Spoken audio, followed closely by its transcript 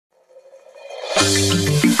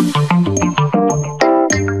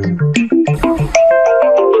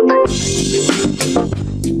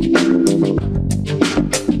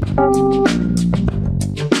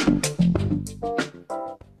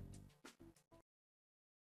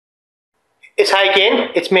Hi again,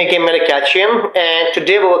 it's me again, Melik Khachiyan, and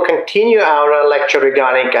today we will continue our lecture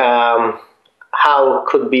regarding how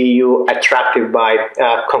could be you attracted by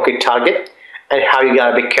concrete target and how you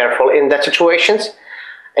gotta be careful in that situations.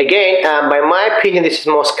 Again, by my opinion, this is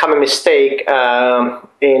the most common mistake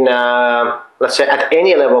in let's say at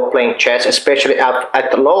any level playing chess, especially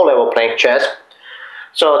at the low level playing chess.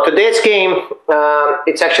 So today's game,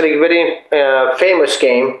 it's actually a very famous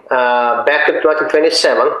game back in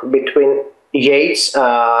 2027 between Yates,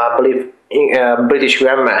 I believe, British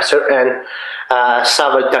Grandmaster, and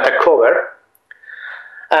Savel Tatakover.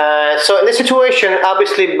 So in this situation,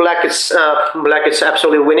 obviously black is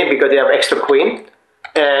absolutely winning because they have extra queen,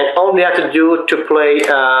 and all they have to do to play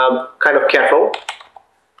kind of careful.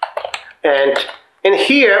 And in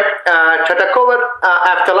here, Tatakover,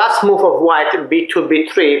 after last move of white, b2,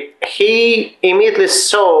 b3, he immediately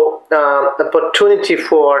saw opportunity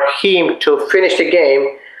for him to finish the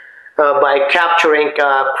game by capturing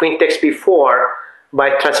queen takes b4, by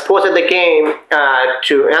transposing the game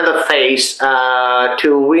to another phase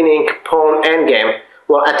to winning pawn endgame.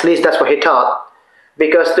 Well, at least that's what he thought,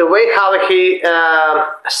 because the way how he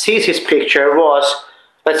sees his picture was,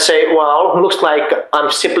 let's say, well, looks like I'm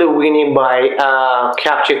simply winning by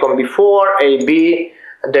capturing on b4, a b,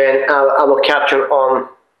 then I will capture on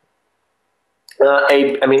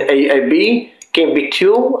a b, king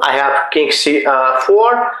b2. I have king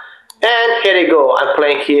c4. And here we go, I'm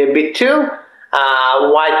playing here b2,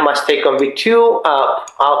 white must take on b2,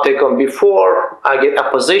 I'll take on b4, I get a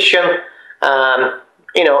position,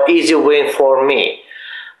 you know, easy win for me.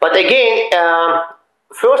 But again,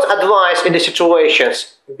 first advice in the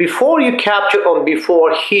situations, before you capture on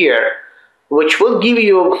b4 here, which will give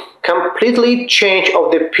you completely change of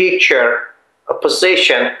the picture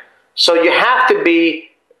position, so you have to be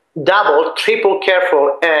double, triple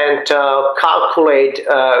careful and calculate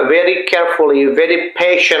very carefully, very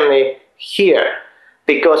patiently here,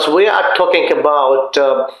 because we are talking about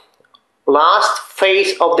last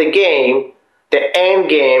phase of the game, the end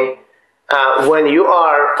game, when you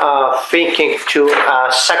are thinking to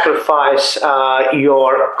sacrifice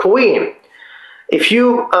your queen. If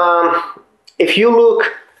you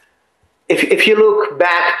look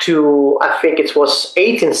back to, I think it was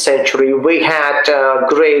 18th century, we had a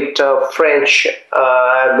great French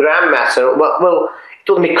grandmaster. Well, it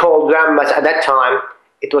wouldn't be called grandmaster at that time.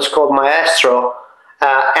 It was called maestro,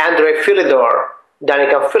 Philidor,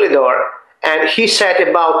 Philidor, and he said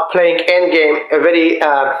about playing endgame a very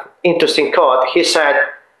interesting quote. He said,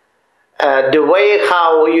 the way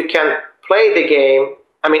how you can play the game,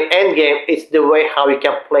 I mean endgame, is the way how you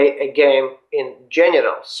can play a game in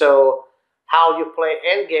general. So how you play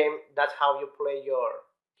endgame, that's how you play your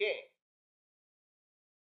game.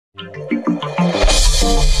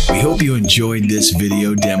 We hope you enjoyed this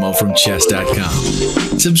video demo from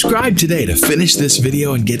Chess.com. Subscribe today to finish this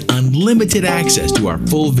video and get unlimited access to our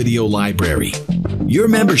full video library. Your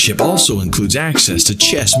membership also includes access to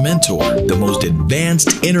Chess Mentor, the most advanced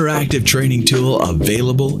interactive training tool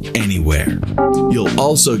available anywhere. You'll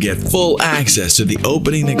also get full access to the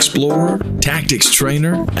Opening Explorer, Tactics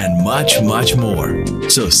Trainer, and much, much more.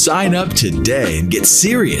 So sign up today and get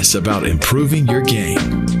serious about improving your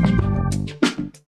game.